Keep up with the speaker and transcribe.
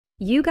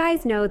You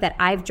guys know that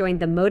I've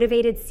joined the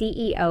Motivated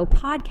CEO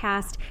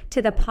podcast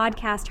to the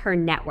Podcast Her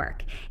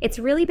Network. It's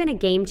really been a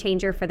game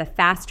changer for the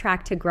fast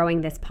track to growing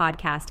this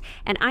podcast,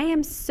 and I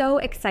am so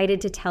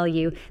excited to tell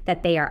you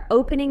that they are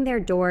opening their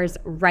doors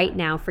right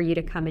now for you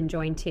to come and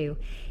join too.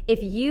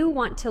 If you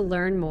want to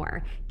learn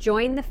more,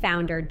 join the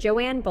founder,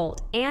 Joanne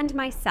Bolt, and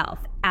myself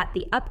at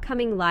the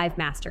upcoming live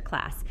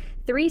masterclass,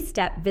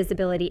 3-Step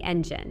Visibility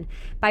Engine,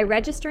 by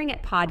registering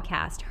at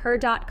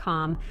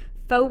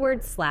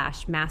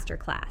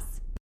podcasther.com/masterclass.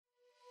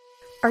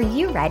 Are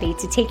you ready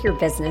to take your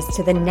business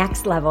to the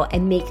next level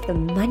and make the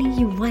money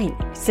you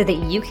want so that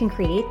you can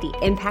create the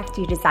impact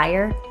you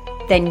desire?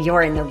 Then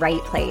you're in the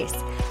right place.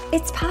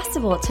 It's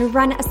possible to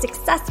run a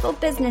successful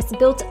business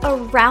built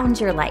around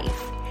your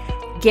life.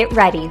 Get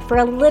ready for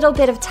a little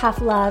bit of tough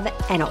love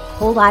and a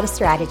whole lot of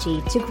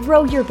strategy to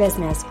grow your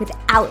business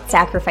without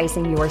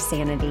sacrificing your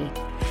sanity.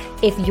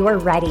 If you're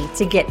ready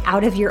to get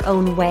out of your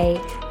own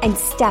way and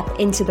step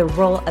into the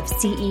role of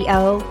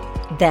CEO,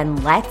 then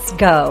let's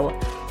go.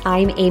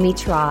 I'm Amy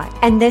Traw,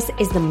 and this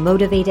is the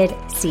Motivated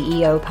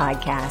CEO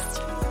Podcast.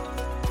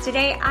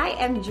 Today, I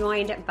am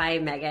joined by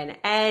Megan,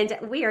 and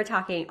we are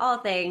talking all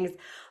things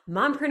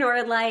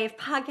mompreneur life,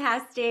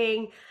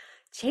 podcasting,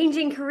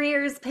 changing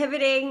careers,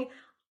 pivoting,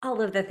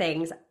 all of the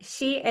things.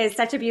 She is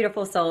such a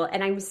beautiful soul,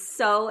 and I'm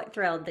so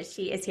thrilled that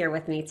she is here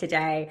with me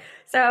today.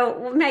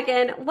 So,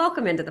 Megan,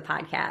 welcome into the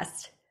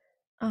podcast.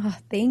 Oh,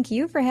 thank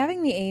you for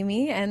having me,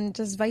 Amy, and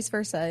just vice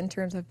versa in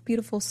terms of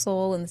beautiful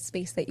soul and the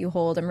space that you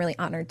hold. I'm really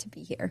honored to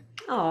be here.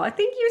 Oh,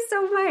 thank you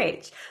so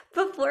much.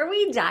 Before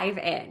we dive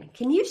in,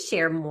 can you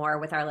share more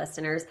with our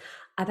listeners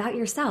about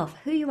yourself,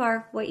 who you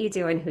are, what you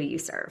do, and who you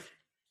serve?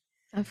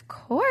 Of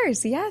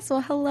course. Yes. Well,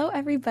 hello,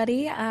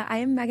 everybody. I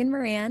am Megan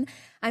Moran.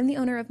 I'm the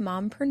owner of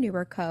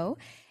Mompreneur Co.,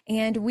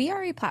 and we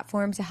are a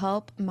platform to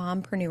help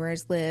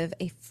mompreneurs live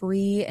a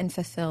free and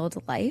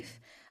fulfilled life.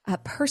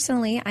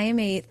 Personally, I am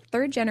a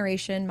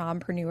third-generation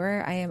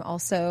mompreneur. I am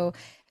also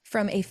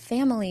from a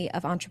family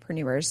of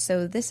entrepreneurs.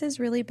 So this has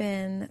really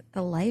been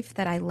the life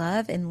that I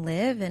love and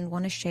live and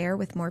want to share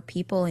with more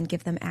people and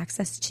give them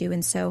access to.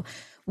 And so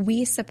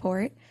we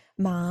support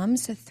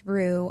moms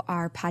through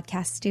our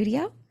podcast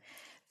studio,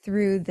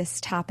 through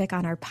this topic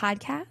on our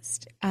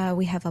podcast.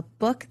 We have a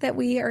book that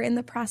we are in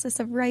the process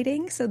of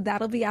writing, so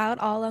that'll be out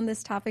all on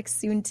this topic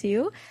soon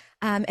too.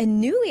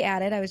 And newly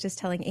added, I was just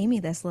telling Amy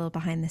this little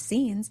behind the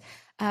scenes,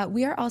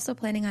 we are also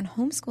planning on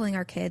homeschooling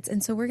our kids.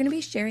 And so we're going to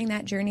be sharing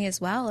that journey as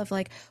well of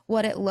like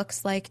what it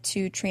looks like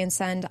to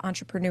transcend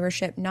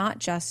entrepreneurship, not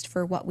just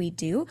for what we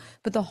do,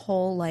 but the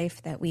whole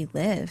life that we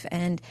live.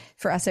 And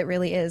for us, it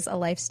really is a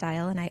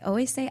lifestyle. And I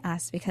always say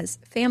us because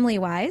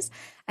family-wise,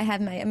 I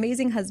have my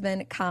amazing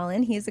husband,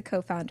 Colin. He's a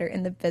co-founder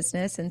in the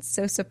business and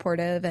so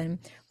supportive. And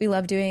we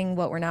love doing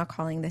what we're now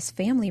calling this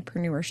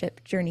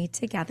familypreneurship journey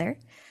together.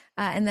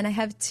 And then I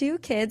have 2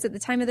 kids at the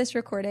time of this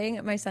recording.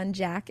 My son,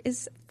 Jack,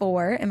 is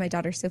 4, and my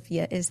daughter,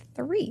 Sophia, is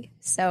 3.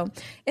 So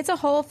it's a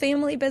whole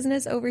family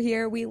business over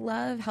here. We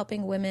love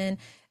helping women,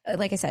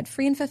 like I said,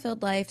 free and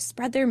fulfilled life,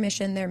 spread their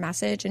mission, their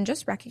message, and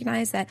just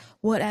recognize that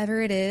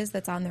whatever it is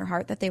that's on their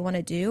heart that they want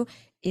to do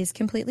is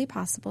completely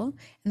possible,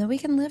 and that we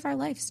can live our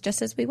lives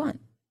just as we want.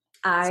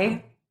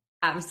 I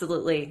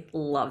absolutely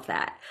love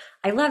that.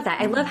 I love that.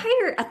 I love how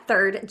you're a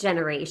third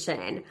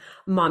generation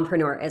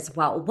mompreneur as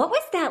well. What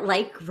was that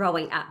like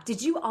growing up?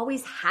 Did you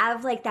always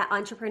have like that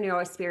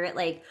entrepreneurial spirit?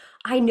 Like,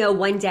 I know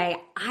one day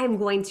I'm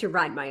going to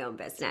run my own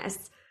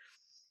business.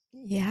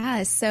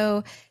 Yeah.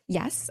 So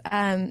yes,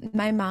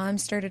 my mom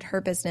started her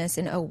business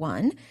in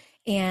 2001.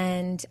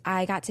 And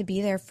I got to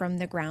be there from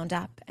the ground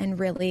up and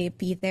really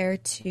be there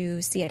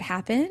to see it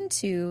happen,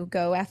 to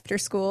go after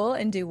school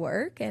and do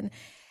work. And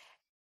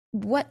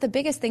what the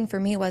biggest thing for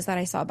me was that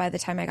I saw by the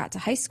time I got to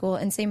high school,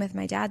 and same with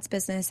my dad's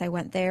business, I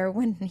went there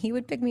when he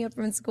would pick me up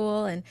from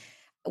school. And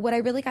what I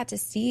really got to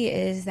see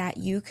is that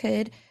you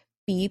could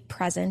be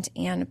present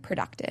and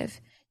productive.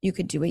 You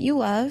could do what you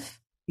love.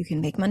 You can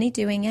make money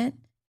doing it.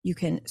 You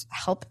can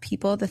help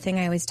people. The thing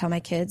I always tell my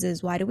kids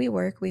is, why do we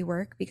work? We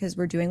work because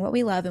we're doing what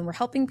we love and we're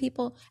helping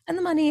people. And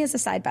the money is a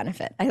side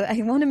benefit.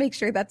 I want to make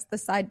sure that's the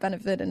side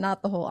benefit and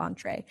not the whole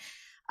entree.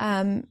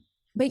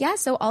 But yeah,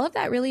 so all of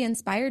that really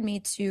inspired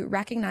me to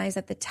recognize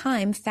at the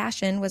time,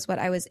 fashion was what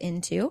I was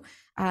into.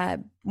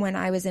 When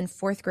I was in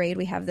 4th grade,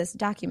 we have this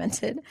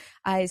documented.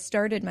 I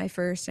started my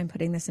first, I'm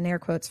putting this in air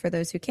quotes for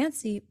those who can't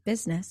see,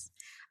 business.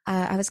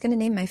 I was going to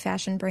name my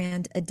fashion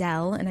brand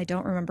Adele, and I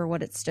don't remember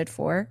what it stood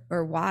for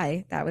or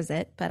why that was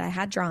it, but I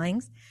had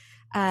drawings.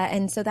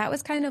 And so that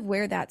was kind of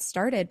where that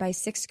started. By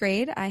 6th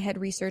grade, I had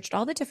researched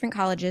all the different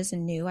colleges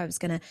and knew I was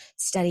going to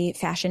study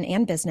fashion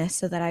and business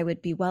so that I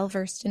would be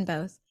well-versed in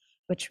both,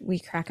 which we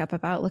crack up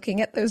about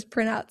looking at those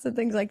printouts and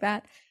things like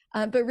that.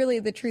 But really,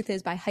 the truth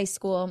is, by high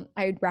school,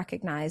 I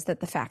recognized that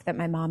the fact that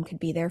my mom could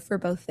be there for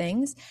both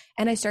things.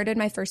 And I started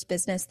my first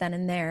business then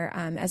and there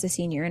as a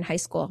senior in high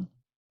school.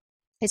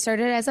 I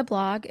started as a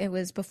blog. It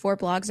was before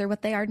blogs are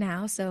what they are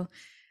now. So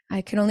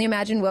I can only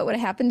imagine what would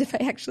have happened if I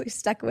actually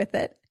stuck with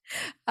it.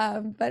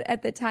 But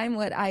at the time,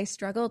 what I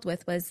struggled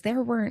with was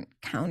there weren't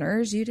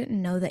counters. You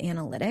didn't know the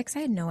analytics. I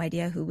had no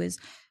idea who was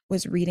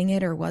reading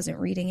it or wasn't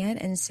reading it.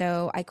 And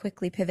so I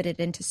quickly pivoted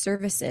into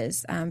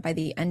services by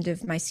the end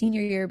of my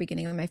senior year,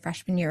 beginning of my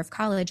freshman year of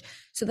college,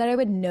 so that I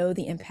would know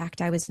the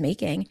impact I was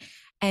making.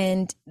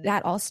 And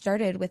that all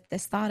started with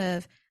this thought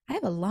of, I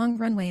have a long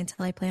runway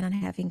until I plan on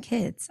having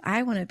kids.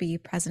 I want to be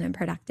present and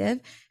productive.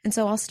 And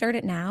so I'll start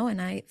it now.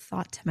 And I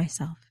thought to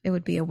myself, it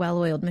would be a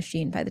well-oiled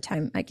machine by the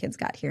time my kids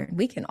got here. And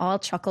we can all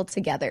chuckle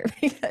together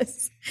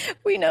because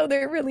we know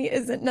there really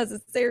isn't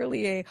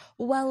necessarily a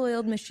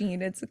well-oiled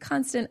machine. It's a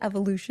constant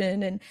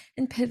evolution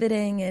and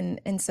pivoting.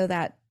 And so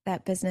that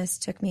business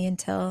took me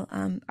until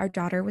our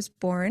daughter was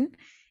born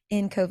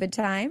in COVID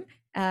time.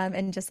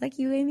 And just like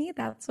you, Amy,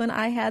 that's when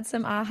I had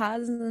some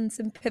ahas and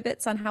some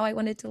pivots on how I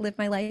wanted to live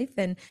my life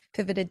and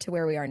pivoted to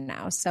where we are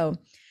now. So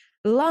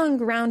long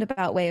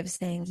roundabout way of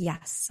saying,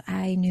 yes,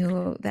 I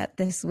knew that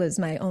this was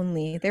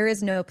there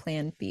is no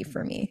plan B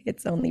for me.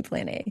 It's only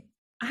plan A.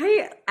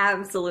 I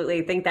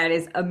absolutely think that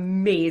is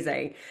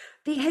amazing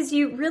because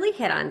you really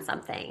hit on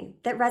something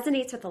that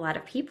resonates with a lot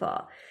of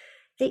people,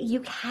 that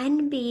you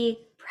can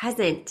be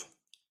present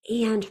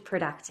and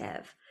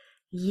productive.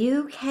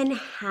 You can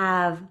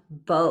have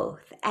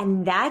both.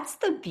 And that's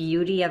the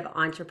beauty of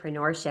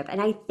entrepreneurship. And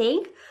I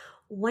think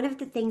one of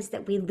the things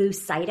that we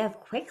lose sight of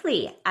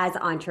quickly as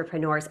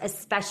entrepreneurs,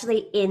 especially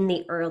in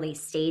the early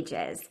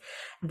stages,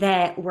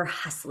 that we're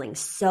hustling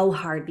so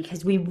hard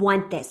because we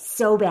want this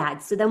so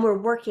bad. So then we're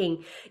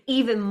working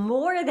even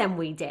more than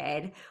we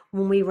did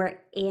when we were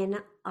in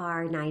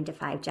our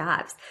 9-to-5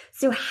 jobs.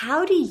 So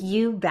how do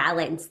you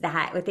balance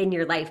that within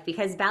your life?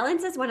 Because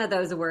balance is one of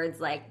those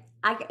words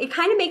it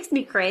kind of makes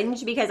me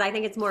cringe because I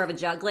think it's more of a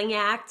juggling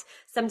act.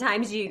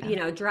 Sometimes you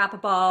drop a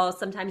ball.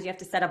 Sometimes you have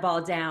to set a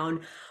ball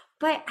down.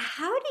 But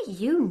how do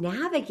you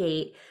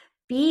navigate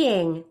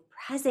being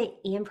present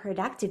and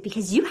productive?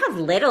 Because you have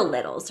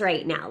littles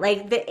right now.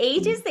 Like the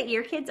ages that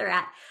your kids are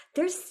at,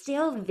 they're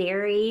still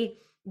very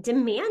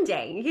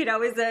demanding,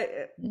 is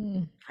a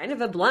kind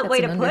of a blunt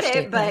way to put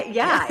it. But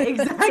yeah,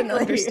 exactly. That's an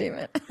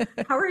understatement.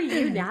 How are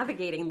you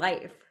navigating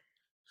life?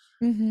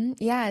 Mm-hmm.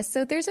 Yeah.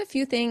 So there's a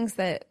few things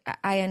that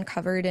I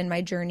uncovered in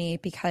my journey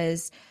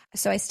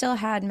so I still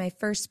had my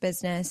first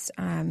business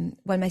when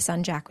my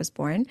son Jack was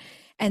born.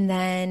 And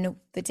then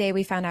the day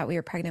we found out we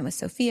were pregnant with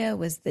Sophia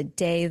was the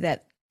day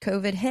that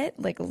COVID hit.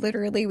 Like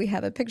literally we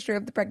have a picture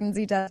of the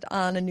pregnancy test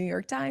on a New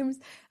York Times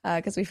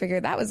because we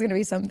figured that was going to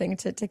be something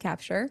to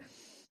capture.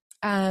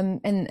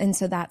 And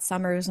so that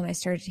summer was when I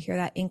started to hear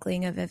that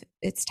inkling of if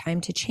it's time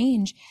to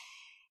change.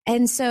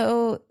 And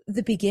so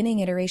the beginning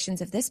iterations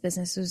of this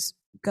business was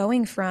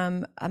going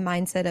from a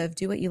mindset of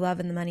do what you love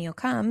and the money will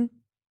come.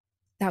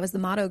 That was the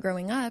motto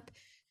growing up,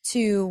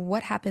 to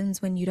what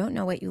happens when you don't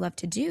know what you love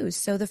to do.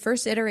 So the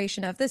first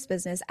iteration of this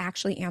business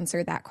actually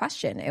answered that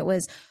question. It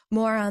was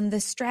more on the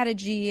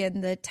strategy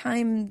and the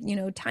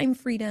time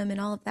freedom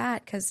and all of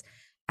that, because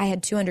I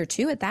had 2 under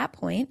 2 at that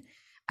point.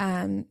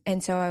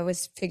 And so I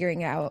was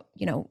figuring out,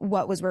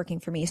 what was working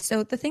for me.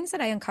 So the things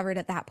that I uncovered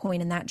at that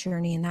point in that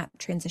journey and that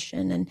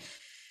transition, and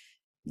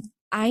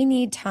I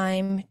need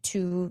time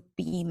to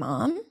be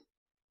mom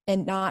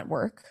and not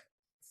work.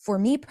 For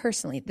me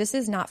personally, this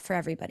is not for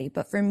everybody,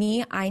 but for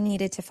me, I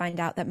needed to find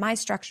out that my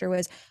structure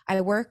was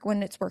I work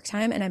when it's work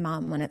time and I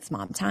mom when it's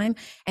mom time.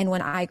 And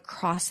when I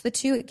cross the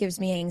two, it gives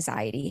me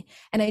anxiety.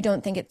 And I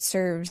don't think it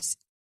serves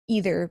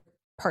either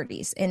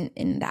parties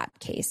in that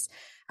case.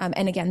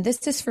 And again,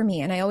 this is for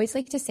me. And I always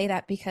like to say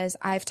that because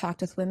I've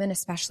talked with women,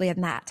 especially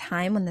in that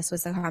time when this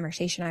was the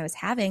conversation I was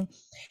having.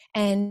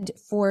 And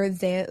for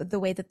the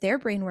way that their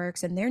brain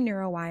works and their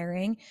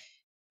neurowiring,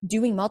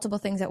 doing multiple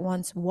things at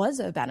once was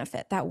a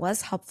benefit that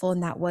was helpful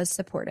and that was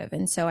supportive.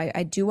 And so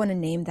I do want to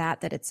name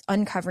that it's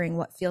uncovering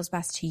what feels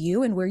best to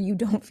you and where you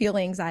don't feel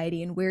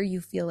anxiety and where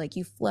you feel like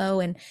you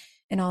flow and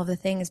all of the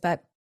things.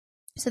 But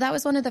so that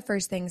was one of the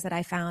first things that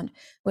I found,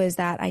 was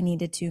that I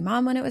needed to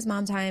mom when it was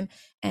mom time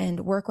and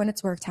work when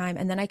it's work time.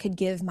 And then I could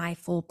give my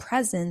full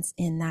presence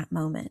in that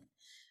moment.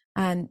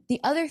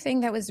 The other thing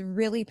that was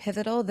really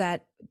pivotal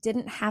that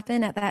didn't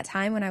happen at that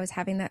time when I was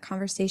having that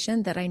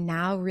conversation, that I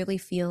now really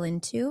feel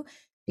into,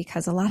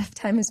 because a lot of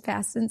time has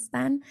passed since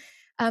then,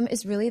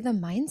 is really the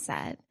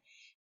mindset.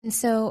 And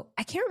so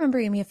I can't remember,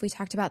 Amy, if we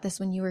talked about this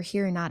when you were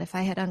here or not, if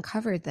I had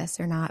uncovered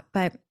this or not,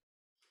 but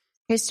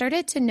I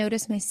started to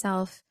notice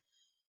myself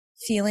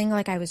feeling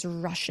like I was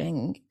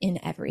rushing in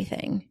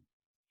everything.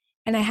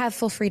 And I have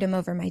full freedom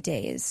over my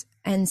days.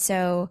 And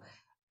so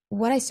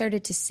what I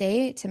started to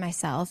say to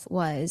myself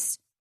was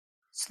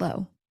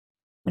slow.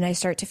 When I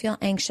start to feel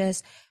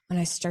anxious, when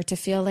I start to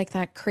feel like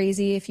that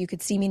crazy, if you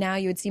could see me now,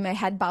 you would see my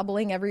head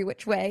bobbling every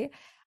which way.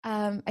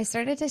 I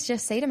started to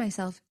just say to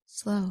myself,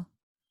 slow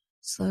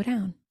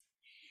down.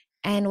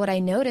 And what I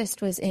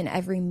noticed was in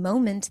every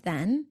moment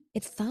then,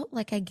 it felt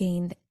like I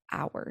gained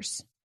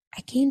hours.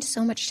 I gained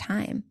so much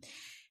time.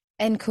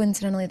 And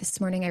coincidentally, this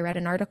morning, I read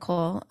an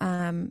article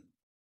on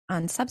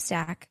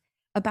Substack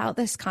about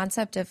this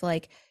concept of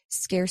like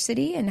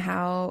scarcity and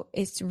how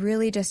it's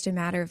really just a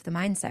matter of the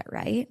mindset,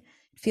 right?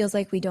 It feels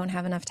like we don't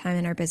have enough time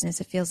in our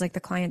business. It feels like the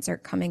clients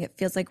aren't coming. It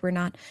feels like we're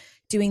not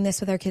doing this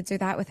with our kids or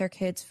that with our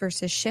kids,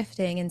 versus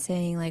shifting and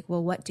saying like,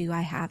 well, what do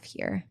I have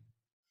here?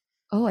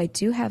 Oh, I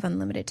do have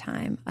unlimited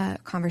time.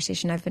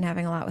 Conversation I've been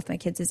having a lot with my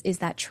kids is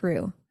that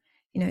true?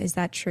 Is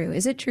that true?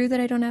 Is it true that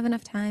I don't have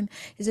enough time?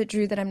 Is it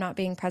true that I'm not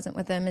being present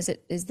with them?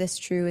 Is this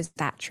true? Is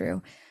that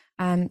true?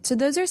 So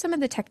those are some of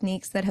the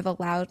techniques that have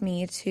allowed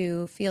me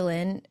to feel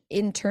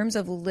in terms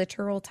of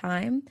literal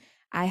time.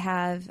 I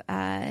have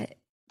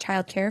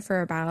childcare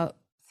for about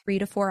 3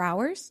 to 4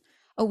 hours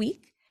a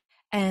week.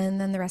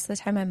 And then the rest of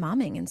the time I'm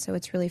momming. And so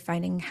it's really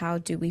finding how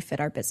do we fit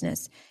our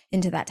business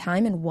into that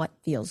time and what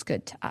feels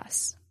good to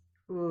us.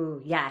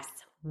 Ooh, yes.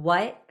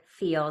 What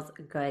feels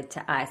good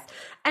to us.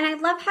 And I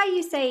love how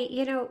you say,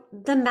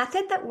 the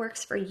method that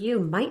works for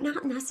you might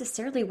not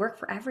necessarily work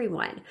for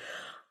everyone.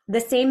 The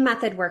same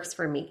method works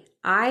for me.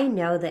 I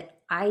know that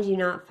I do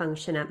not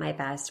function at my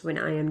best when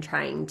I am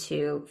trying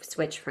to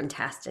switch from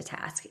task to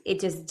task. It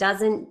just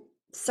doesn't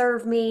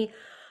serve me.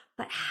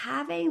 But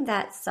having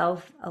that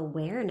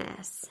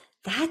self-awareness,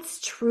 that's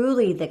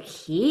truly the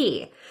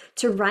key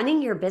to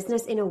running your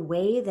business in a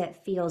way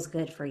that feels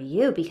good for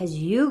you, because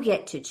you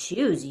get to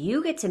choose,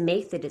 you get to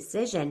make the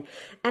decision.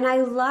 And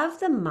I love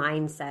the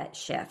mindset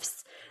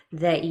shifts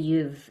that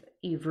you've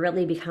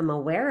really become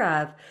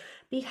aware of,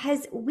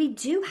 because we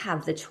do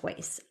have the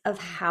choice of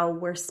how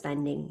we're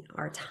spending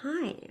our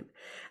time.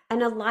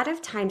 And a lot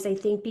of times I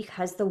think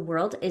because the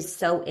world is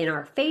so in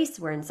our face,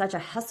 we're in such a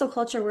hustle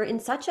culture, we're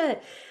in such a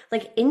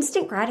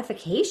instant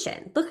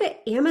gratification. Look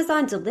at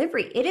Amazon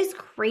delivery. It is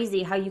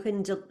crazy how you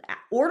can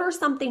order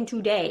something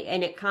today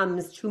and it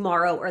comes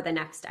tomorrow or the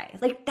next day.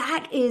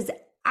 That is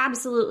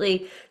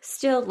absolutely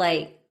still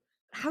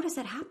how does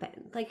that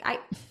happen?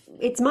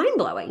 It's mind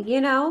blowing,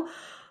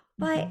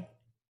 but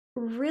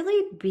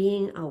really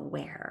being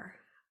aware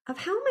of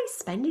how am I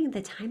spending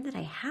the time that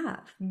I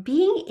have,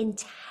 being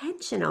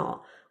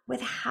intentional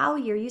with how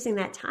you're using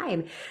that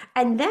time.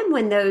 And then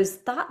when those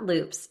thought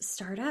loops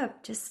start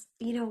up, just,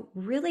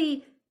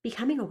 really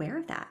becoming aware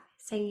of that,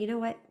 saying, you know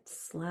what,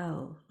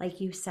 slow,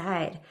 like you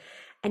said.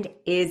 And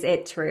is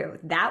it true?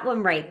 That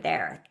one right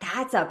there,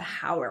 that's a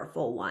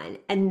powerful one.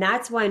 And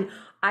that's one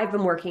I've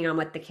been working on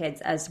with the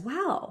kids as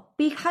well,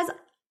 because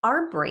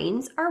our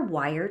brains are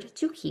wired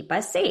to keep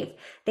us safe.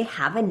 They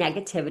have a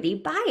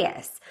negativity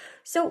bias.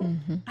 So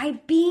by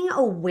being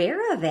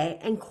aware of it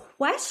and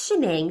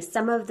questioning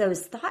some of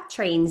those thought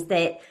trains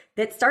that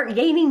start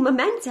gaining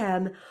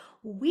momentum,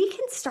 we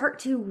can start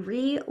to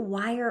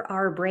rewire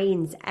our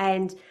brains.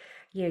 And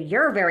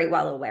you're very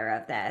well aware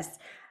of this.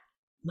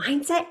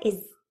 Mindset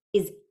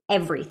is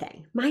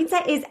everything.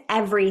 Mindset is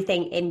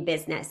everything in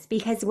business,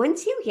 because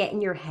once you get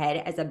in your head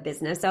as a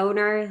business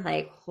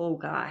owner, oh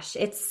gosh,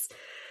 it's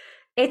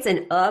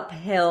an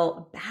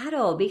uphill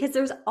battle, because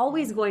there's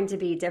always going to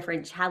be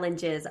different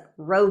challenges,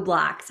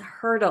 roadblocks,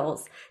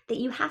 hurdles that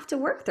you have to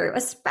work through,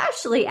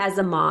 especially as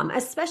a mom,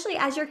 especially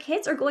as your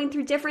kids are going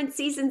through different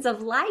seasons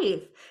of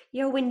life.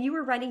 When you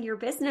were running your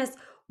business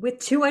with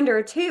 2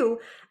 under 2,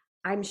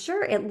 I'm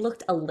sure it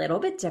looked a little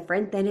bit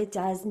different than it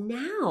does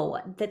now,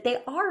 that they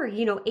are,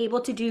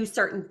 able to do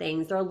certain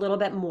things. They're a little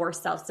bit more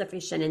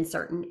self-sufficient in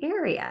certain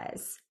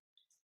areas.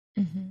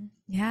 Mm-hmm.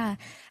 Yeah.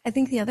 I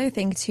think the other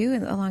thing too,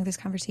 along this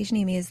conversation,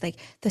 Amy, is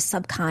the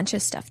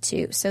subconscious stuff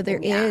too. So there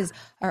is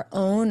our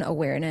own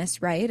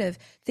awareness, right, of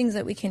things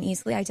that we can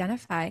easily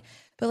identify.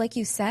 But like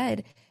you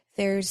said,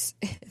 there's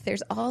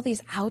all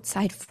these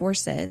outside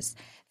forces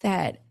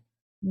that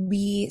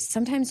we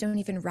sometimes don't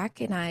even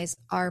recognize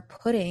are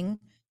putting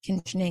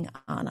conditioning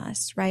on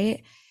us,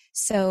 right?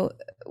 So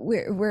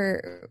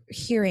we're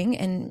hearing,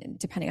 and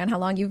depending on how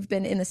long you've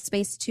been in the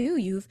space too,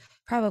 you've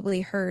probably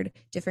heard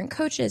different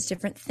coaches,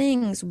 different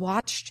things,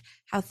 watched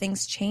how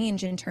things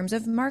change in terms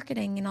of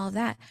marketing and all of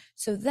that.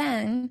 So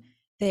then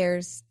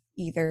there's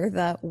either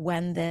the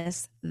when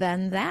this,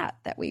 then that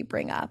we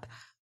bring up.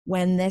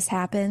 When this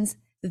happens,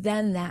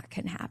 then that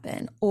can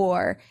happen,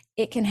 or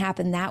it can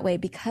happen that way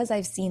because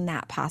I've seen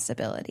that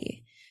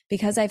possibility,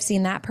 because I've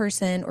seen that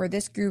person, or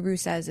this guru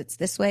says it's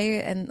this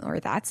way, or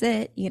that's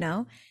it,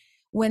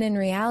 When in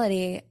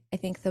reality, I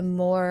think the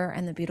more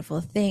and the beautiful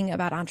thing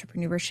about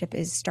entrepreneurship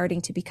is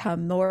starting to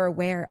become more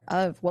aware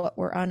of what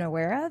we're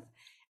unaware of,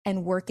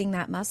 and working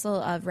that muscle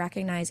of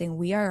recognizing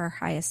we are our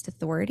highest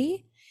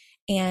authority.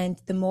 And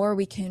the more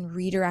we can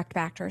redirect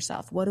back to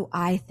ourselves, what do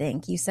I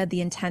think? You said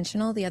the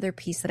intentional. The other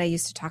piece that I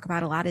used to talk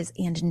about a lot is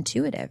and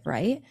intuitive,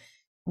 right?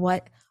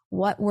 What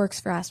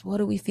works for us? What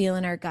do we feel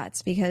in our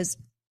guts? Because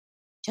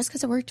just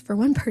because it worked for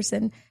one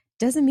person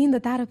doesn't mean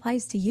that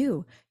applies to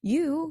you.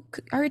 You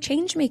are a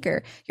change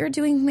maker. You're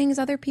doing things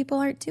other people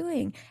aren't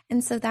doing.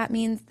 And so that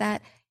means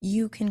that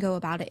you can go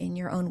about it in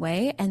your own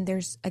way. And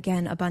there's,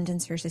 again,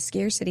 abundance versus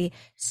scarcity,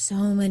 so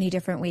many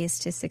different ways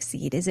to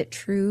succeed. Is it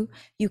true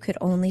you could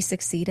only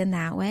succeed in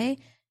that way?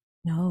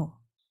 No,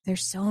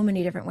 there's so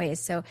many different ways.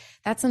 So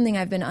that's something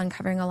I've been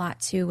uncovering a lot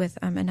too with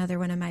another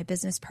one of my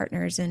business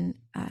partners, and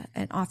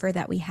an offer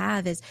that we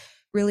have is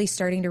really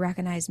starting to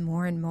recognize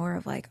more and more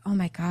of like, oh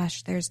my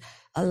gosh, there's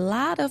a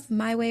lot of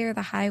my way or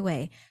the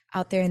highway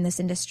out there in this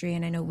industry.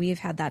 And I know we've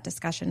had that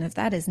discussion of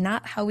that is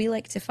not how we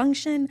like to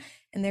function.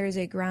 And there is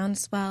a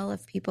groundswell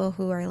of people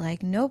who are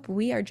like, nope,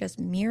 we are just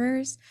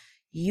mirrors.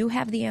 You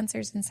have the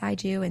answers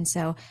inside you. And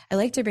so I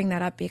like to bring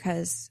that up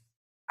because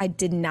I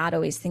did not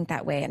always think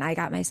that way. And I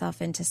got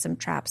myself into some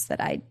traps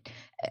that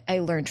I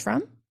learned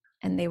from,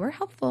 and they were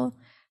helpful.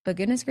 But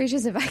goodness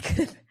gracious, if I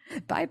could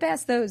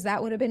bypass those,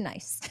 that would have been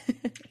nice.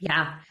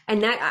 Yeah.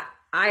 And that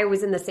I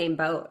was in the same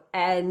boat.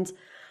 And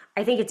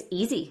I think it's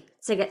easy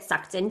to get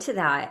sucked into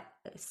that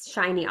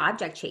shiny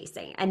object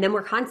chasing. And then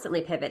we're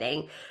constantly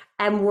pivoting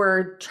and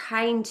we're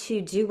trying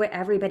to do what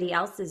everybody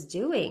else is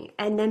doing.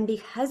 And then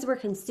because we're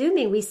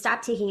consuming, we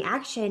stop taking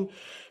action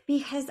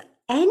because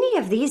any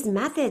of these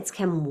methods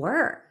can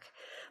work.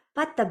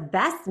 But the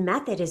best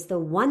method is the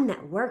one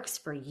that works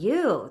for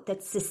you,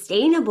 that's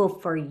sustainable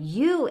for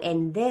you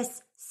in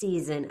this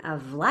season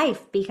of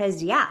life.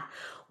 Because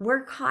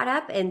we're caught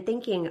up in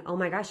thinking, oh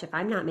my gosh, if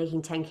I'm not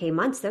making 10K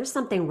months, there's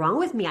something wrong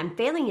with me. I'm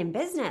failing in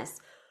business.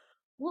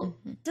 Well,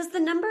 does the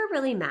number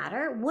really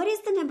matter? What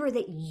is the number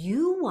that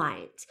you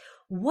want?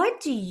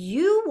 What do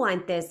you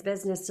want this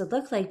business to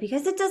look like?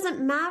 Because it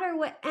doesn't matter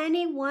what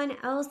anyone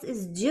else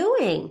is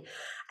doing.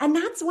 And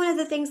that's one of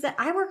the things that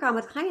I work on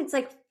with clients,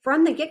 like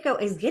from the get-go,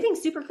 is getting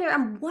super clear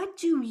on what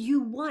do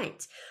you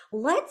want?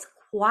 Let's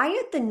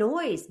quiet the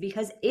noise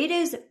because it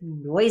is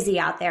noisy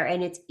out there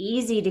and it's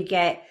easy to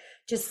get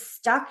just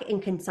stuck in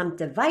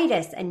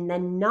consumptivitis and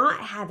then not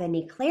have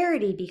any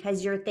clarity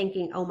because you're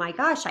thinking, oh my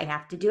gosh, I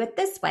have to do it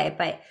this way.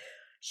 But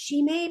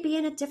she may be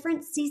in a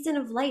different season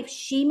of life.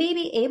 She may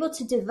be able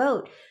to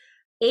devote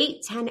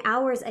 8-10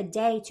 hours a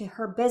day to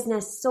her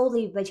business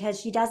solely because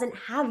she doesn't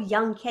have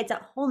young kids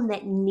at home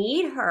that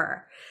need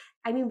her.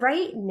 I mean,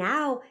 right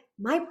now,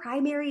 my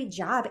primary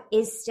job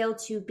is still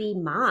to be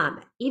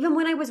mom. Even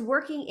when I was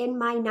working in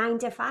my 9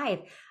 to 5,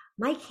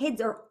 my kids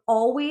are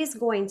always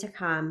going to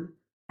come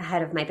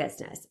ahead of my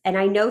business. And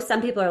I know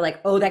some people are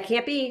like, oh, that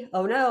can't be.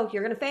 Oh no,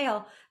 you're going to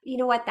fail. You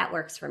know what? That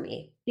works for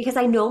me because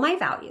I know my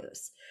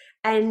values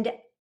and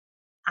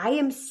I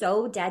am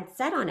so dead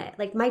set on it.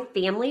 Like my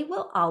family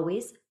will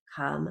always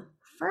come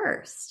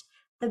first.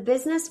 The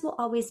business will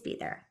always be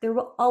there. There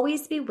will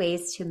always be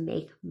ways to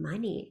make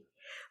money.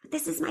 But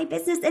this is my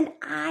business and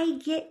I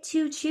get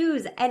to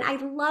choose. And I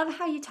love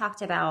how you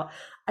talked about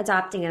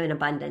adopting an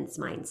abundance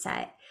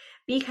mindset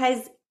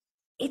because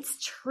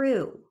it's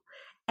true.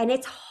 And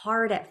it's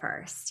hard at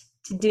first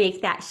to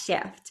make that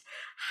shift.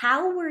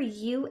 How were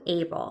you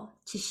able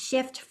to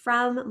shift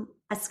from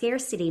a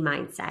scarcity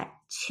mindset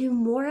to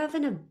more of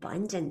an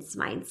abundance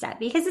mindset?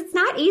 Because it's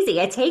not easy.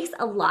 It takes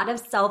a lot of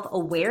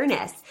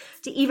self-awareness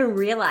to even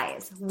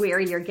realize where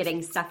you're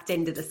getting sucked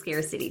into the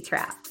scarcity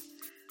trap.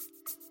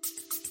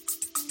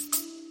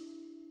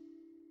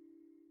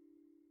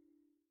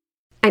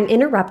 I'm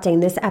interrupting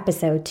this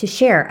episode to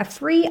share a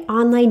free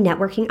online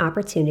networking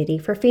opportunity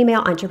for female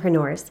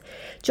entrepreneurs.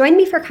 Join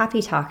me for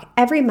Coffee Talk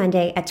every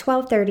Monday at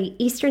 12:30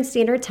 Eastern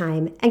Standard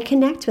Time and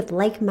connect with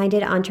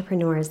like-minded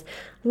entrepreneurs,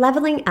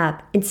 leveling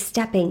up and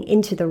stepping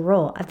into the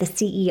role of the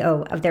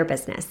CEO of their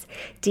business.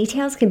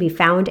 Details can be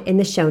found in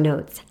the show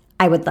notes.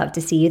 I would love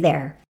to see you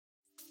there.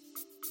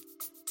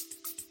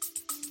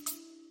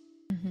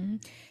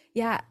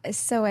 Yeah,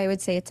 so I would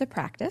say it's a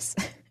practice.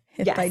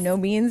 Yes. By no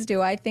means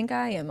do I think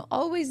I am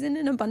always in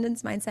an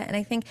abundance mindset. And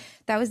I think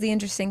that was the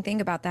interesting thing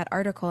about that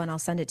article, and I'll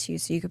send it to you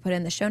so you could put it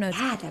in the show notes.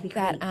 Yeah, that'd be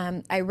great.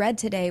 That I read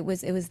today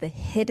was the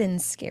hidden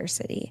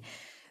scarcity,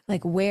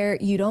 like where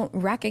you don't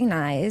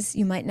recognize,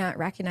 you might not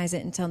recognize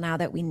it until now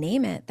that we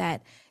name it,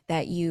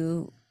 that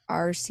you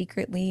are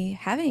secretly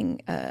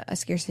having a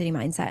scarcity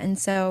mindset. And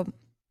so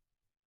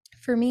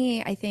for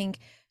me, I think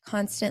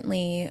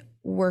constantly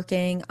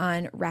working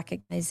on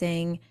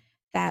recognizing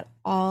that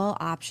all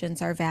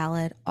options are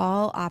valid,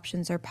 all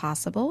options are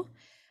possible,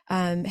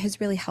 has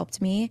really helped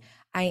me.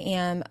 I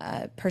am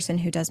a person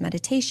who does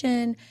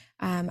meditation.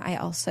 I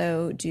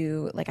also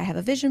I have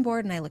a vision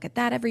board and I look at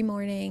that every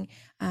morning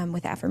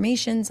with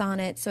affirmations on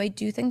it. So I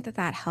do think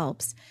that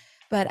helps.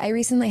 But I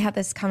recently had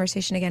this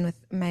conversation again with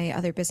my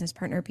other business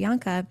partner,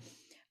 Bianca,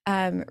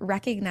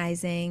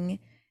 recognizing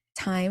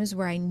times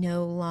where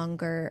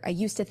I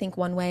used to think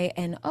one way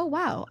and, oh,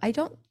 wow, I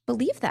don't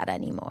believe that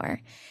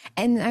anymore.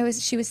 And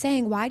she was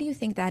saying, why do you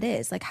think that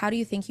is? Like, how do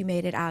you think you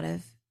made it out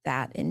of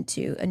that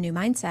into a new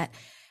mindset?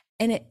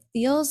 And it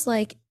feels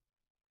like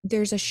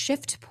there's a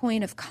shift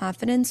point of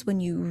confidence when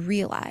you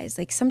realize,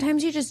 like,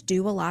 sometimes you just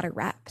do a lot of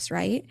reps,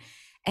 right?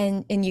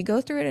 And you go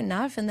through it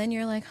enough and then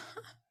you're like,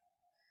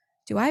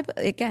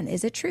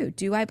 is it true?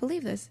 Do I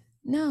believe this?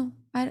 No,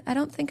 I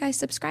don't think I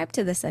subscribe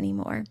to this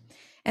anymore.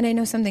 And I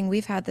know something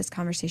we've had this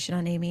conversation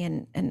on, Amy,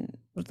 and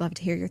would love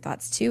to hear your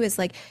thoughts too, is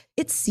like,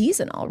 it's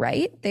seasonal,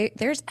 right?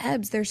 There's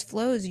ebbs, there's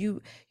flows.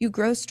 You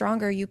grow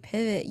stronger, you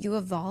pivot, you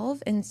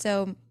evolve. And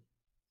so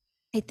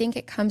I think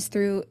it comes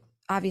through,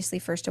 obviously,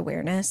 first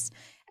awareness.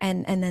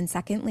 And then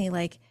secondly,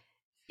 like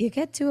you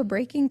get to a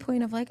breaking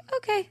point of like,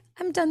 okay,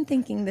 I'm done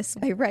thinking this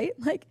way, right?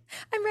 Like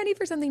I'm ready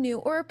for something new,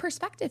 or a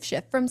perspective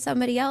shift from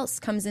somebody else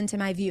comes into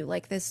my view,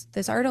 like this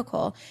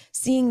article,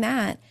 seeing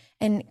that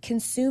and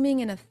consuming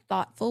in a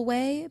thoughtful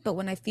way. But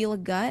when I feel a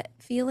gut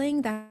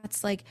feeling,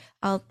 that's like,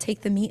 I'll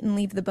take the meat and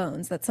leave the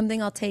bones. That's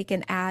something I'll take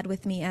and add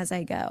with me as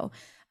I go.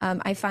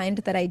 I find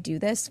that I do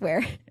this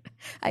where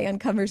I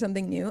uncover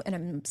something new and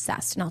I'm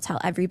obsessed and I'll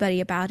tell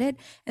everybody about it.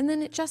 And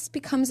then it just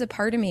becomes a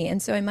part of me.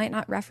 And so I might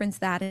not reference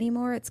that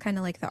anymore. It's kind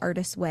of like The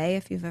Artist's Way,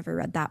 if you've ever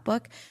read that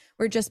book,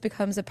 where it just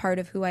becomes a part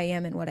of who I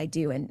am and what I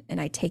do. And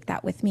I take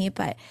that with me.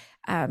 But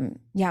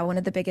yeah, one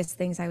of the biggest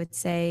things I would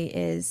say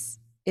is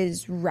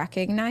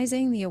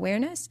recognizing the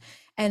awareness.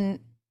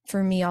 And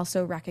for me,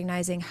 also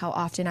recognizing how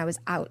often I was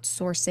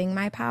outsourcing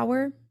my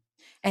power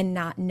and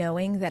not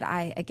knowing that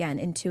I, again,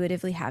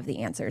 intuitively have the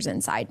answers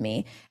inside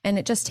me. And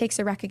it just takes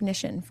a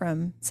recognition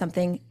from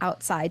something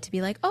outside to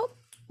be like, oh,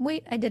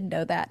 wait, I didn't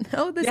know that.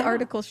 Oh, this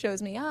article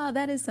shows me,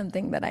 that is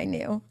something that I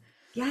knew.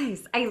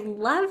 Yes, I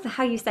love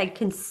how you said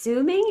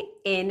consuming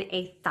in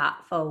a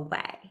thoughtful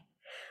way,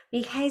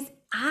 because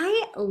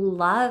I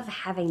love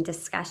having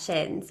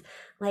discussions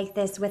like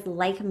this with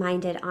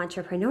like-minded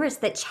entrepreneurs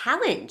that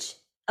challenge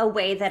a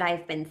way that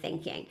I've been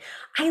thinking.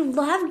 I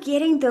love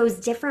getting those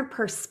different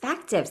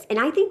perspectives. And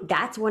I think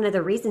that's one of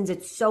the reasons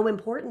it's so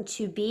important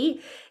to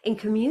be in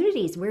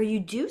communities where you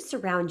do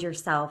surround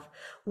yourself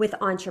with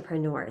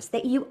entrepreneurs,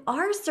 that you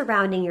are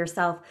surrounding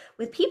yourself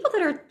with people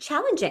that are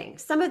challenging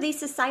some of these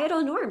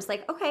societal norms.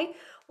 Like, okay,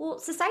 well,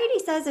 society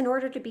says in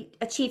order to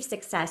achieve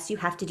success, you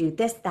have to do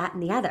this, that,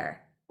 and the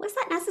other. Well, is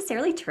that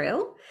necessarily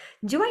true?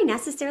 Do I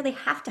necessarily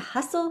have to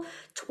hustle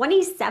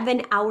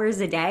 27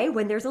 hours a day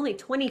when there's only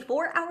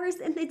 24 hours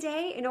in the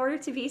day in order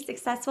to be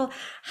successful?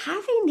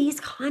 Having these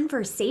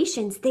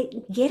conversations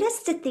that get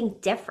us to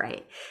think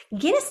different,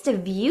 get us to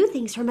view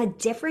things from a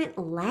different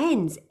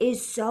lens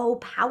is so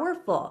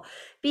powerful,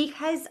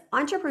 because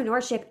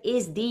entrepreneurship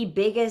is the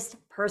biggest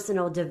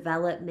personal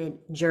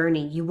development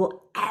journey you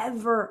will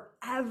ever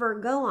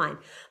go on.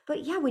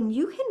 But yeah, when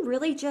you can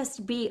really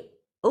just be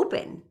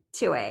open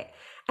to it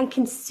and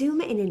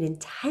consume it in an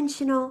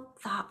intentional,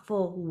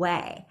 thoughtful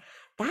way,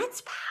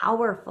 that's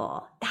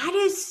powerful. That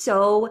is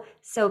so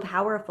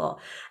powerful.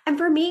 And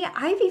for me,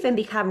 I've even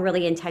become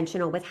really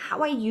intentional with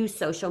how I use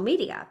social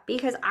media,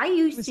 because I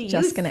was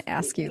just going to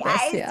ask you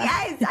this. Yeah.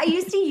 Yes. I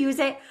used to use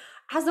it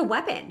as a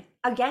weapon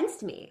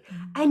against me.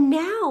 And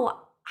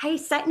now I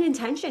set an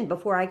intention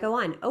before I go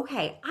on.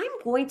 Okay, I'm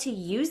going to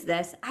use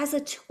this as a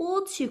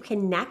tool to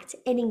connect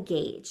and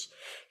engage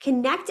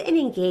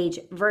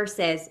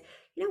versus,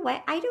 you know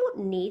what, I don't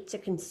need to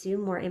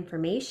consume more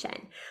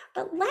information,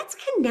 but let's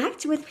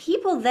connect with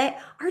people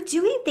that are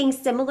doing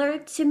things similar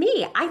to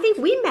me. I think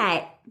we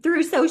met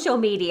through social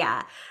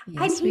media.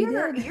 Yes, and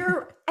here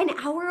you're an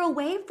hour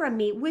away from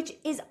me, which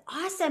is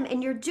awesome.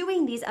 And you're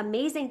doing these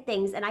amazing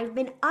things. And I've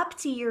been up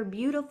to your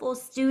beautiful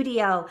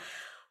studio.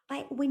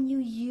 But when you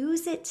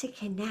use it to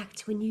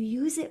connect, when you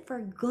use it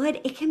for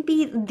good, it can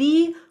be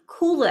the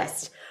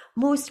coolest,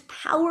 most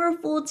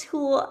powerful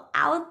tool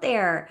out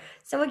there.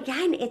 So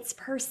again, it's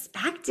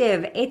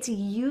perspective. It's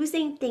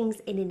using things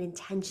in an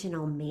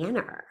intentional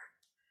manner.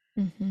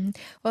 Mm-hmm.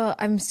 Well,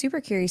 I'm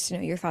super curious to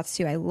know your thoughts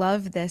too. I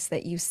love this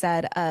that you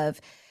said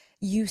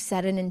you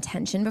set an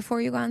intention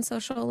before you go on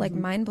social, like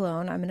mind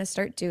blown. I'm going to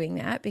start doing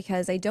that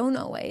because I don't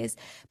always,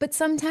 but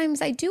sometimes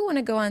I do want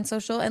to go on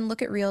social and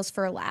look at reels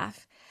for a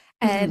laugh.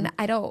 And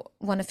I don't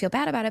want to feel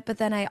bad about it. But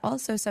then I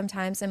also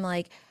sometimes am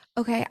like,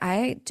 okay,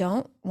 I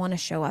don't want to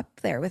show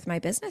up there with my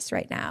business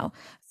right now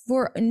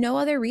for no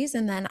other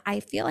reason than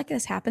I feel like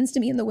this happens to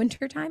me in the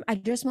wintertime. I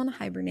just want to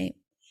hibernate.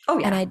 Oh,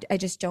 yeah. And I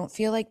just don't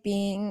feel like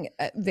being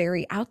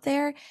very out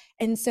there.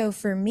 And so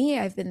for me,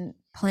 I've been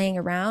playing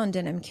around,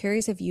 and I'm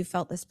curious if you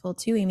felt this pull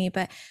too, Amy,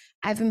 but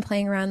I've been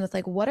playing around with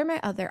like, what are my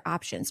other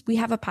options? We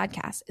have a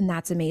podcast and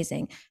that's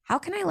amazing. How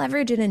can I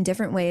leverage it in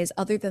different ways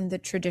other than the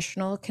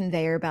traditional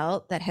conveyor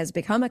belt that has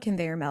become a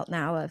conveyor belt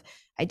now of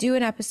I do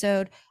an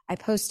episode, I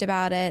post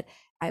about it,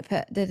 I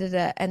put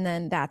and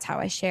then that's how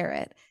I share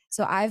it.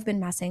 So I've been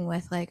messing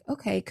with like,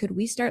 okay, could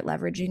we start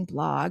leveraging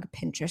blog,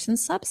 Pinterest, and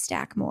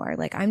Substack more?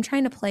 Like I'm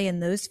trying to play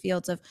in those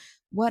fields of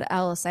what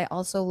else. I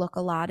also look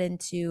a lot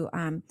into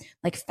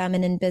like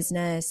feminine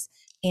business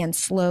and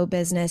slow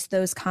business,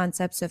 those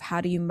concepts of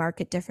how do you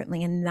market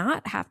differently and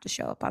not have to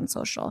show up on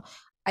social.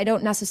 I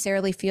don't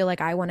necessarily feel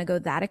like I want to go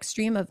that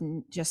extreme of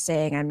just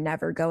saying I'm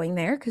never going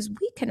there, because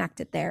we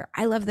connected there.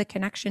 I love the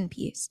connection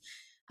piece.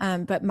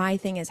 But my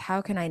thing is,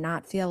 how can I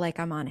not feel like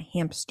I'm on a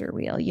hamster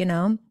wheel, you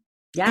know?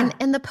 Yeah.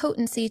 And the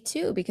potency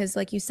too, because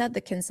like you said,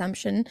 the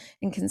consumption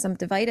and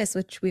consumptivitis,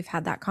 which we've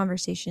had that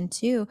conversation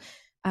too.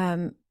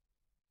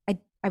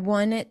 I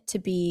want it to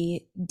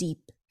be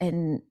deep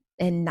and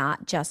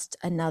not just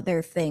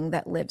another thing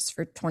that lives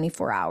for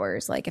 24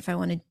 hours. Like if I'm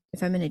going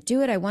to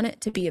do it, I want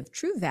it to be of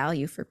true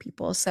value for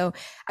people. So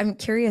I'm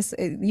curious,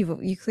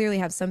 you clearly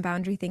have some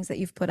boundary things that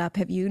you've put up.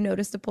 Have you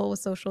noticed a pull with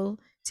social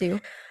too?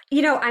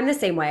 You know, I'm the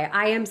same way.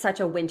 I am such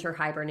a winter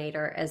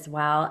hibernator as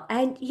well.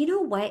 And you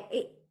know what?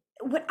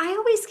 what I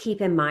always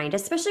keep in mind,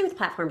 especially with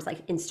platforms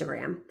like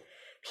Instagram,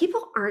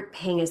 people aren't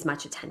paying as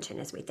much attention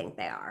as we think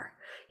they are.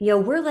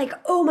 We're like,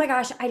 oh my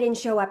gosh, I didn't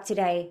show up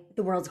today.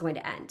 The world's going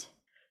to end.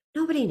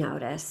 Nobody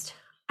noticed.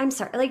 I'm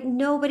sorry, like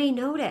nobody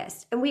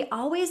noticed. And we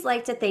always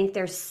like to think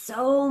there's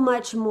so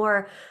much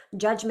more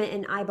judgment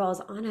and eyeballs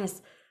on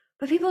us,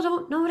 but people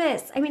don't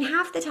notice. I mean,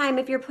 half the time,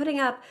 if you're putting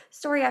up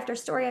story after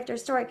story after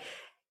story,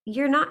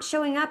 you're not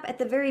showing up at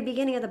the very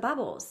beginning of the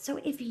bubbles. So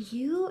if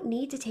you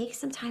need to take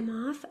some time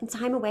off and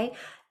time away,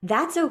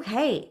 that's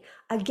okay.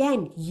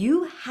 Again,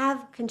 you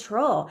have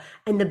control.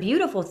 And the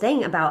beautiful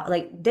thing about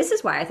this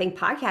is why I think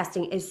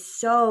podcasting is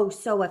so,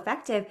 so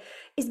effective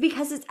is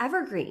because it's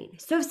evergreen.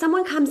 So if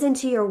someone comes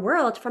into your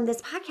world from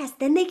this podcast,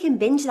 then they can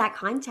binge that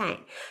content.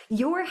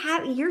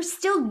 You're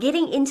still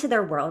getting into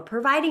their world,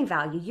 providing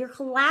value. You're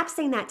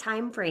collapsing that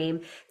time frame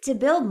to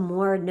build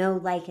more know,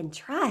 like, and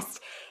trust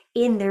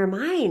in their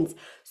minds.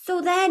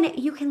 So then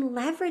you can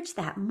leverage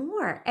that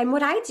more. And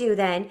what I do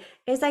then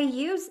is I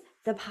use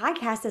the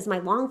podcast as my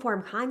long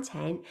form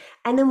content,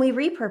 and then we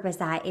repurpose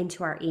that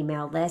into our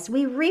email list.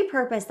 We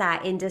repurpose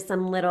that into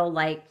some little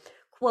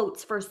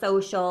quotes for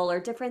social or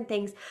different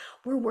things.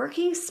 We're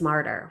working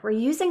smarter. We're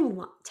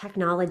using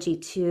technology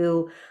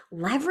to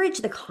leverage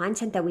the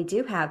content that we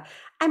do have.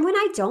 And when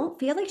I don't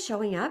feel like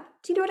showing up,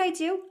 do you know what I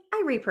do?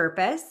 I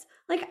repurpose.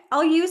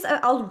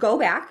 I'll go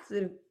back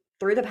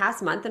through the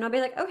past month and I'll be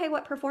like, okay,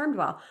 what performed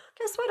well?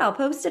 Guess what? I'll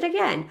post it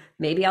again.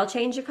 Maybe I'll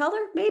change the color.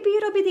 Maybe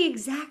it'll be the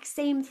exact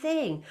same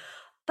thing.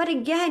 But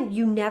again,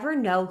 you never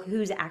know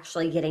who's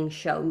actually getting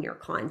shown your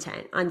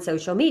content on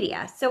social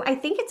media. So I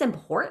think it's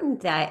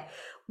important that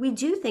we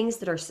do things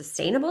that are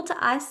sustainable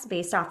to us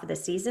based off of the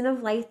season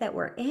of life that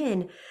we're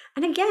in.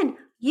 And again,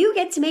 you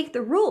get to make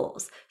the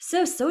rules.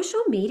 So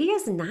social media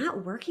is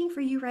not working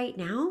for you right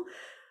now.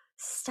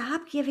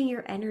 Stop giving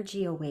your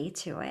energy away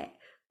to it.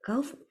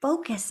 Go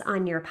focus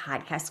on your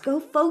podcast. Go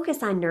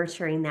focus on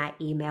nurturing that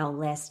email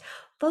list.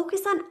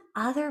 Focus on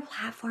other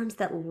platforms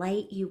that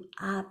light you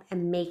up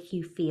and make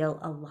you feel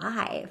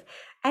alive.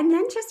 And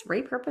then just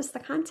repurpose the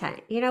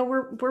content.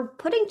 We're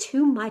putting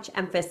too much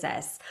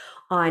emphasis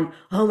on,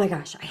 oh my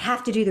gosh, I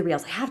have to do the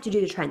reels. I have to do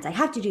the trends. I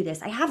have to do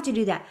this. I have to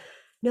do that.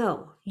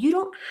 No, you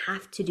don't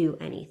have to do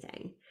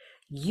anything.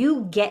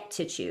 You get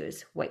to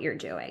choose what you're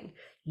doing.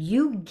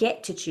 You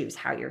get to choose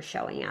how you're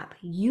showing up.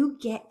 You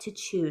get to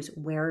choose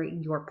where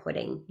you're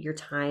putting your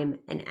time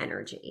and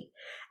energy.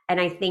 And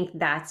I think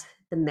that's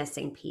the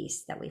missing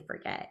piece that we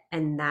forget.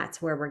 And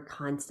that's where we're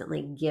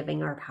constantly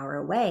giving our power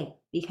away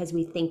because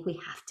we think we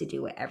have to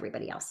do what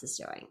everybody else is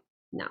doing.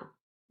 No,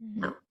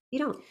 you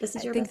don't. This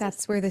is your business.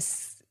 That's where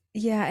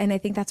and I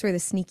think that's where the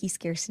sneaky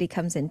scarcity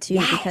comes in too,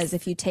 because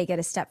if you take it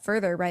a step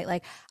further, right?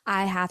 Like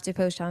I have to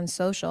post on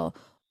social.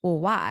 Well,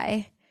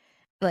 why?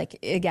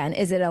 Again,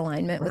 is it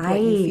alignment with what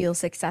you feel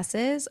success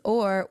is?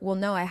 Or, well,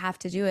 no, I have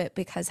to do it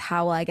because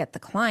how will I get the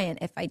client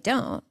if I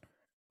don't?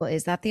 Well,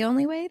 is that the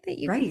only way that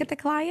you can get the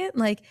client?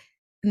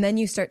 And then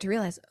you start to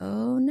realize,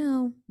 oh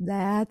no,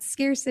 that's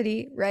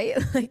scarcity, right?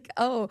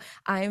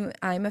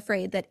 I'm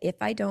afraid that if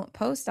I don't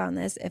post on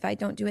this, if I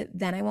don't do it,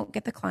 then I won't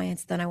get the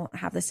clients, then I won't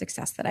have the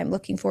success that I'm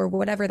looking for,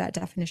 whatever that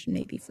definition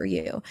may be for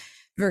you,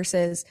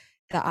 versus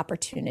the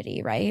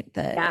opportunity, right?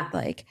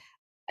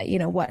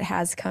 What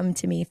has come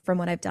to me from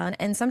what I've done.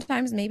 And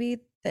sometimes maybe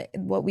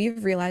what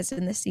we've realized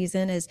in this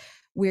season is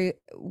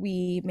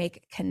we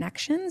make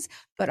connections,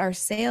 but our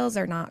sales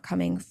are not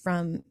coming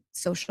from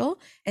social.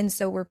 And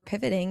so we're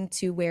pivoting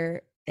to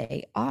where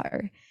they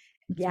are.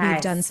 Yes.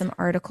 We've done some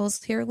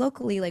articles here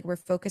locally, we're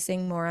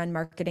focusing more on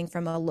marketing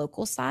from a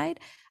local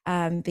side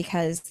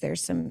because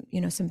there's some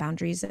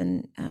boundaries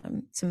and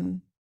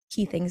some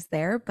key things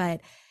there.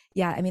 But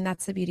yeah, I mean,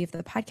 that's the beauty of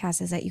the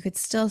podcast is that you could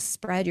still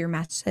spread your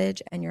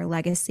message and your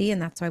legacy. And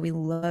that's why we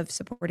love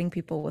supporting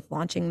people with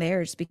launching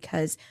theirs,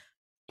 because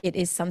it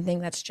is something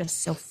that's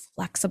just so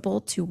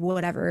flexible to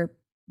whatever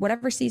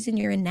season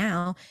you're in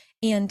now.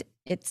 And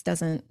it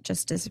doesn't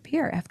just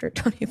disappear after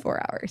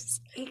 24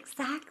 hours.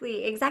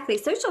 Exactly.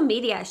 Social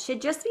media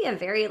should just be a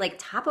very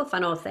top of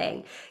funnel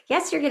thing.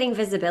 Yes, you're getting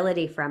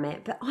visibility from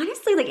it, but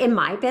honestly, in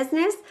my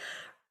business,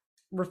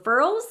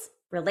 referrals,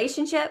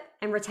 relationship,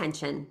 and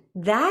retention.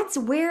 That's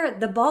where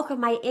the bulk of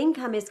my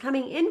income is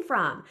coming in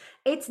from.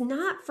 It's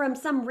not from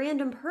some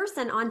random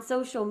person on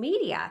social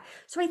media.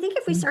 So I think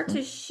if we start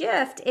to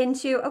shift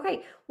into,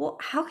 okay, well,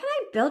 how can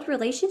I build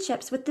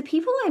relationships with the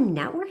people I'm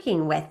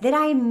networking with, that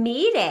I'm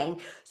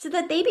meeting, so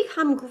that they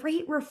become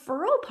great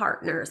referral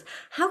partners?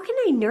 How can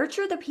I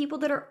nurture the people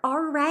that are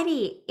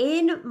already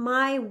in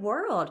my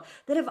world,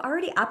 that have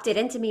already opted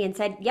into me and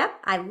said, yep,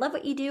 I love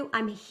what you do.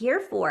 I'm here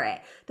for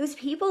it. Those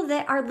people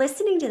that are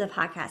listening to the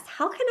podcast,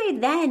 how can I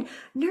then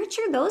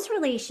nurture those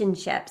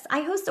relationships?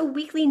 I host a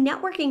weekly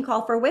networking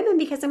call for women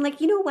because I'm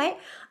you know what?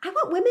 I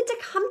want women to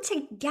come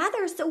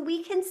together so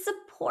we can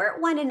support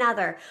one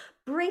another.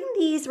 Bring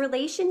these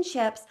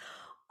relationships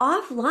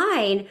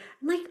offline,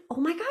 I'm like, oh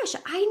my gosh,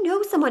 I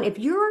know someone. If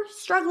you're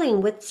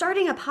struggling with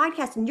starting a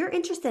podcast and you're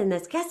interested in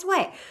this, guess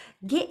what?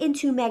 Get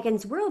into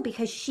Megan's world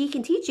because she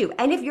can teach you.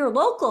 And if you're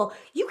local,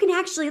 you can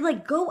actually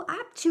like go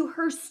up to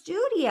her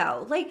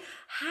studio. Like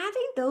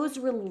having those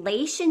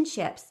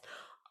relationships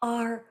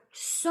are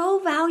so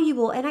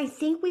valuable. And I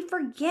think we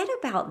forget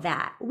about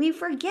that. We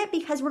forget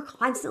because we're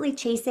constantly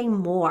chasing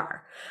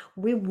more.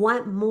 We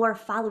want more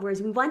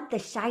followers. We want the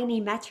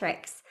shiny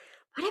metrics.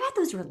 What about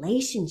those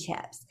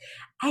relationships?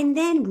 And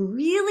then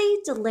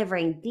really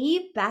delivering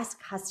the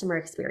best customer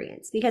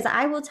experience. Because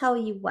I will tell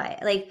you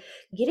what, like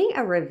getting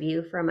a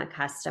review from a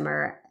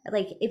customer,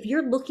 like if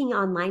you're looking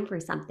online for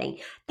something,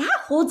 that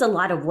holds a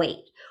lot of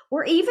weight.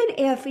 Or even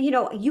if,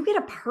 you get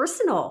a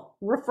personal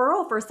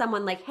referral for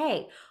someone like,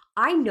 hey,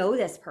 I know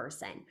this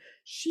person.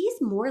 She's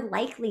more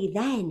likely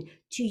then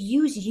to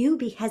use you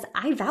because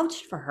I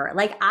vouched for her.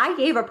 Like I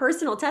gave a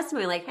personal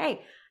testimony like,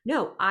 hey,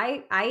 no,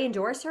 I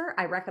endorse her.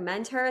 I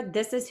recommend her.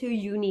 This is who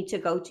you need to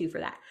go to for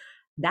that.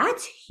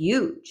 That's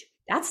huge.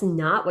 That's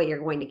not what you're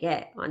going to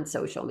get on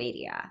social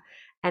media.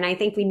 And I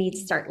think we need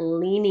to start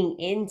leaning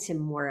into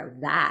more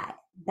of that.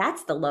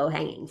 That's the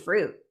low-hanging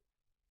fruit.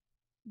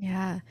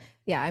 Yeah.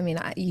 Yeah. I mean,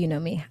 you know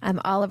me, I'm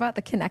all about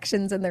the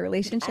connections and the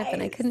relationship,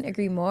 and I couldn't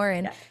agree more.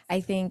 And I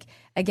think,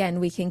 again,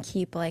 we can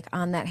keep like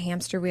on that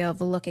hamster wheel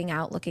of looking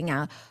out.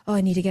 Oh,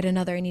 I need to get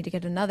another.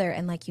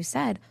 And like you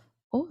said,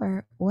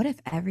 or what if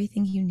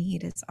everything you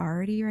need is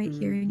already right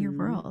here in your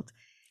world?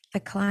 The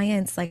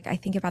clients, like I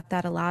think about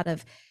that a lot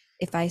of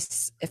if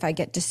I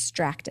get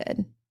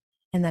distracted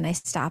and then I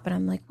stop and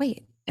I'm like,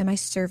 wait, am I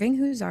serving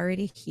who's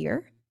already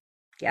here?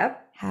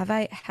 Yep. Have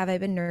I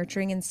been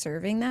nurturing and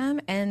serving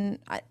them? And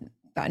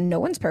no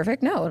one's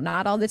perfect. No,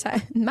 not all the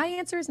time. My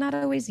answer is not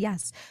always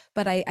yes,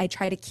 but I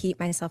try to keep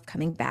myself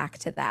coming back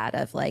to that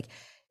of like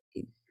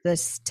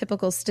this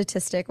typical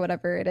statistic,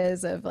 whatever it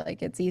is, of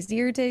like, it's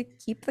easier to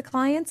keep the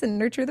clients and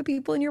nurture the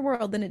people in your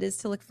world than it is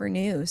to look for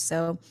new.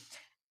 So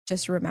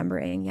just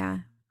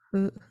remembering,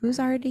 who's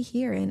already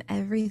here, and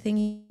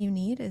everything you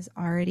need is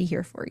already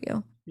here for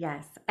you.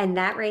 Yes. And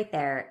that right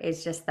there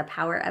is just the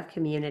power of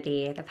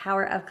community, the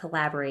power of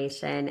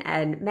collaboration.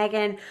 And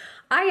Megan,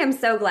 I am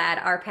so glad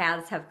our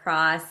paths have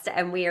crossed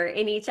and we are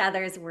in each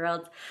other's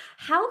worlds.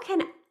 How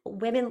can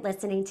women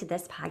listening to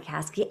this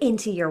podcast get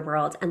into your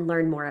world and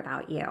learn more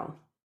about you?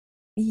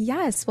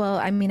 Yes. Well,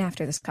 I mean,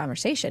 after this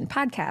conversation,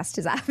 podcast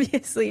is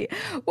obviously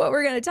what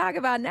we're going to talk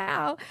about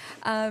now.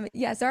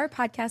 So our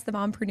podcast, The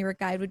Mompreneur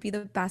Guide, would be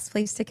the best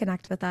place to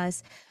connect with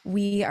us.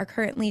 We are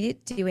currently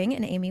doing,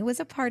 and Amy was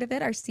a part of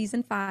it, our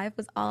season 5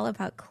 was all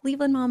about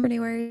Cleveland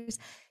mompreneurs.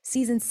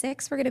 Season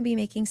 6, we're going to be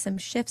making some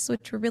shifts,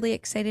 which we're really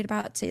excited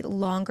about, to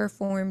longer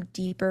form,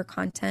 deeper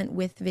content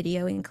with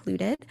video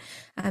included.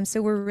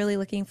 So we're really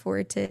looking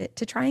forward to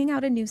trying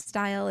out a new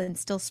style and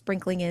still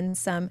sprinkling in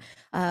some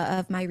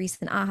of my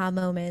recent aha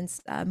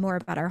moments, more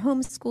about our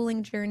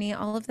homeschooling journey,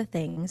 all of the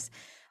things.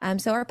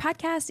 So our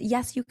podcast,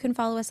 yes, you can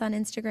follow us on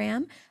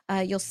Instagram.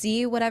 You'll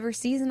see whatever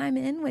season I'm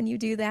in when you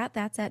do that.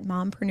 That's at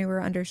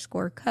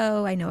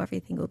mompreneur_co. I know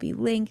everything will be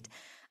linked.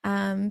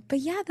 But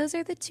yeah, those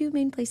are the 2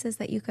 main places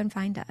that you can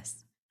find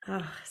us.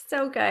 Oh,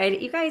 so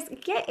good. You guys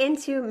get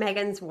into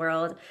Megan's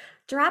world,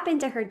 drop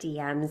into her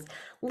DMs,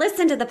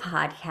 listen to the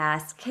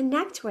podcast,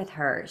 connect with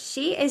her.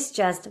 She is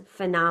just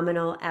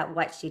phenomenal at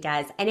what she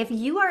does. And if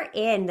you are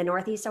in the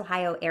Northeast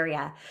Ohio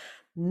area,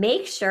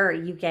 make sure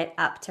you get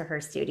up to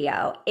her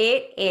studio.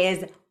 It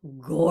is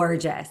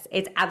gorgeous.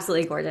 It's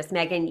absolutely gorgeous.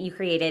 Megan, you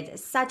created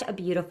such a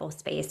beautiful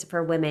space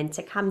for women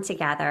to come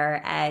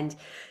together, and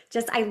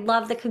just, I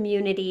love the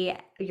community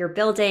you're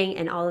building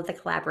and all of the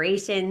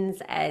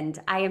collaborations, and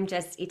I am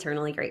just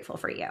eternally grateful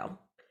for you.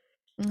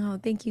 Oh,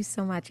 thank you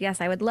so much. Yes,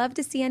 I would love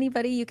to see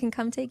anybody. You can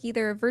come take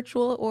either a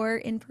virtual or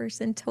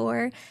in-person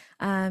tour.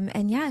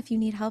 And yeah, if you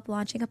need help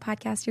launching a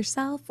podcast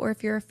yourself, or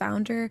if you're a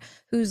founder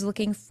who's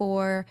looking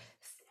for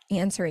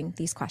answering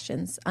these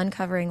questions,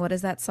 uncovering what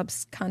is that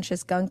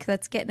subconscious gunk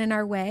that's getting in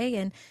our way,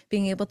 and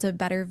being able to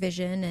better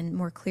vision and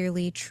more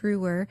clearly,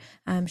 truer,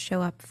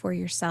 show up for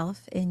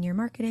yourself in your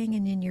marketing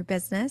and in your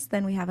business,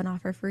 then we have an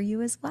offer for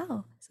you as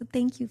well. So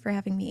thank you for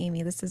having me,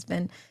 Amy. This has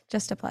been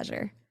just a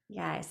pleasure.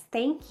 Yes,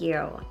 thank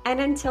you. And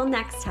until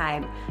next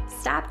time,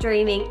 stop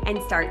dreaming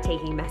and start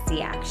taking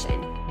messy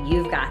action.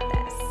 You've got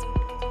this.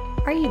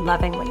 Are you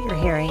loving what you're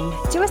hearing?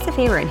 Do us a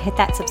favor and hit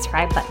that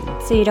subscribe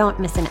button so you don't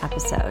miss an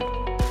episode.